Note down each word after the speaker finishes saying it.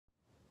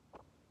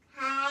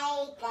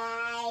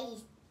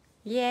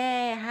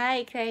Yeah,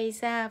 hi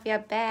Clarissa, we are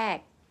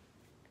back.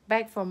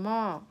 Back for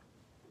more.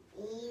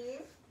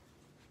 Is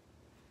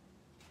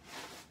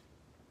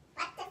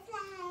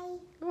butterfly.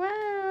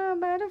 Wow,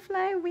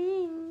 butterfly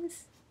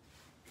wings.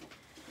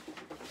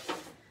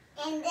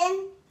 And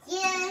then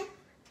here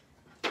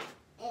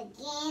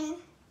again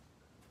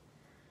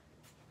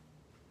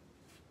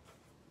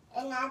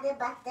another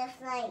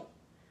butterfly.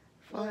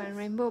 For a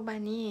rainbow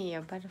bunny,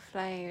 a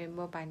butterfly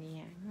rainbow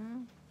bunny.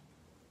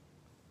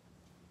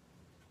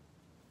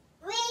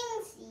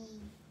 Wings.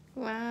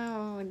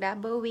 Wow,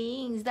 double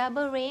wings,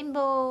 double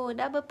rainbow,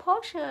 double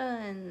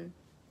portion.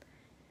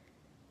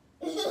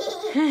 This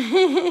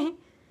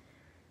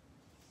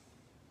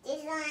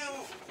one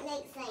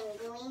next I'm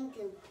going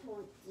to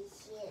put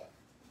this here.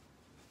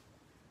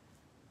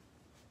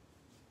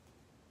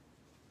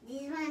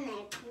 This one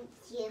I put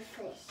here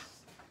first.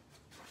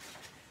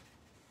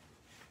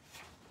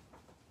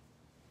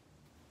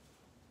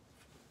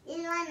 This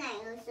one I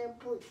also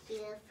put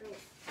here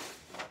first.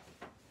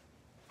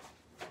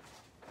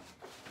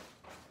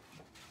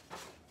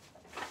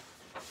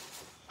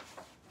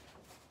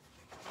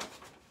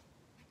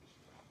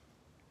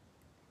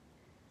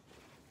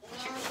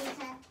 Now this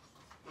one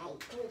I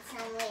put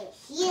somewhere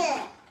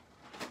here.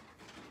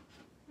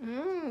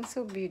 So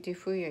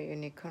beautiful, your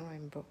unicorn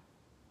rainbow.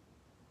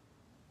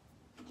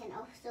 You can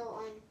also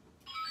on.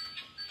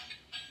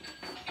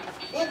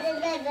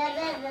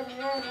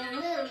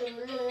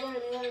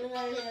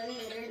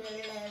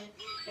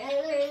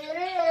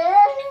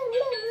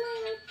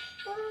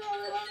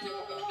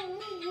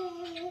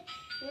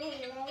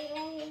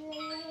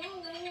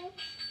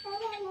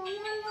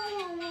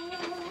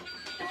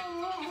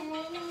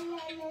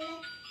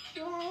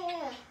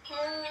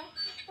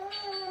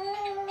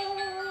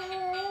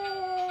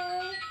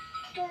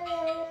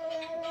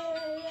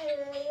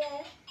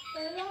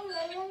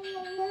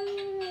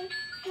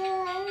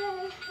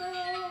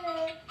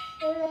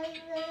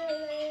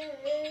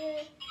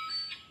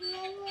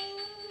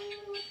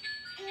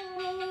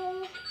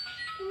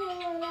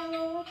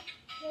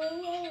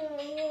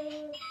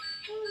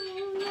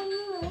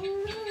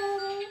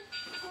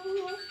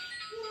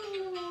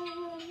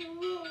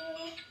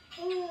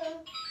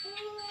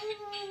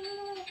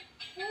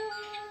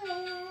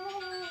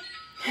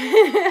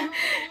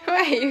 Why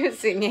are you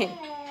singing?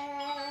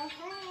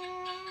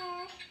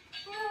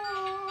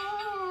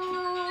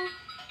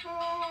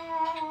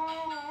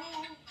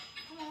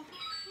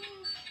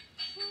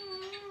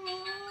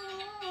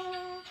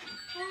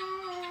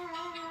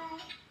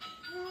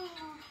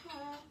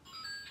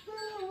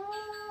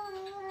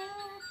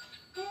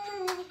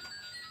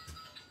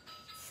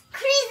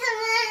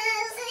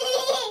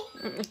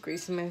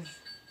 Christmas.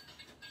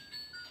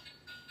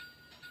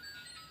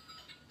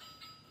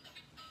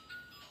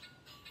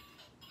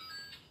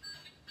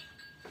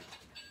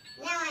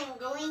 Now I'm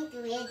going to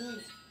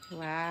edit.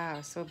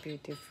 Wow, so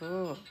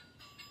beautiful.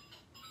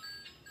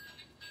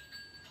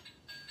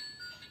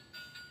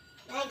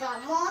 I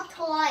got more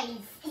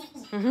toys.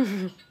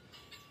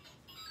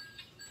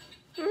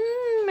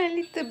 My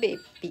little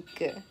baby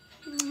girl.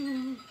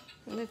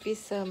 Love you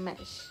so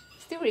much.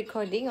 Still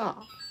recording, or?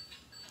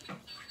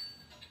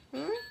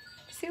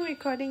 Still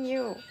recording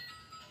you.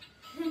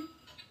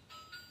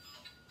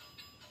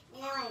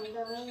 Now I'm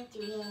going to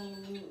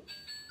edit.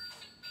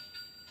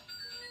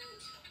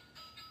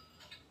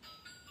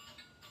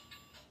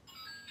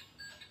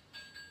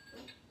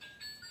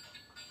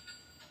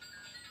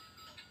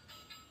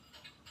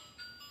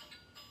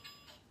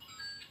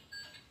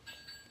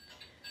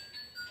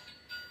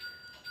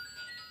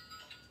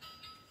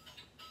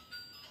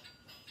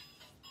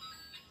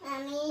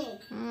 Mommy,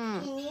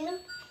 can you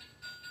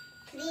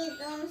please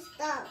don't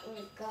stop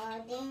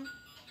recording?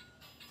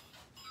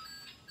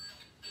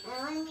 I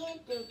want you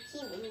to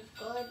keep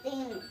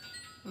recording.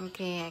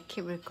 Okay, I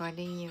keep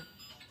recording you.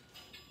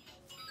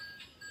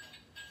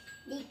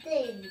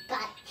 Little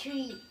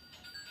battery.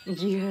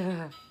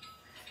 Yeah.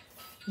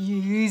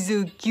 You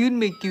so cute,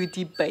 my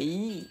cutie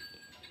pie.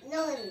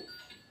 No,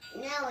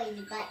 now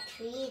it's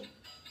battery.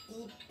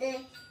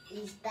 Little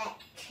is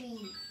battery.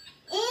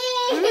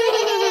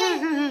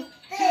 Little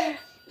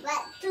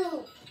but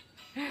two.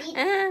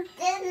 Little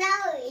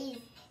now is.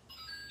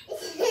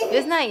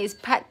 Just now is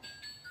part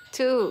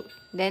 2.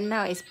 Then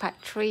now is part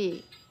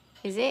 3.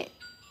 Is it?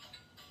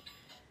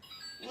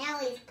 Now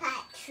it's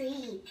part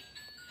 3.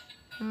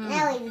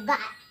 Now it's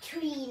bat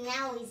 3.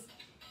 Now it's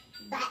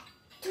bat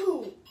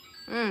 2.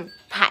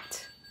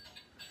 Part.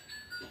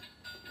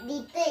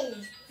 Little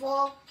is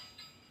 4.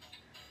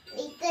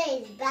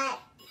 Little is bat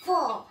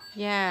 4.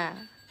 Yeah.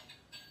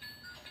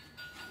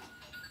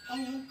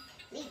 And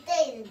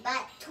little is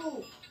bat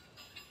 2.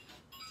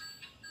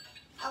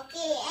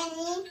 Okay,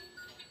 any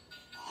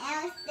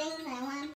else things I want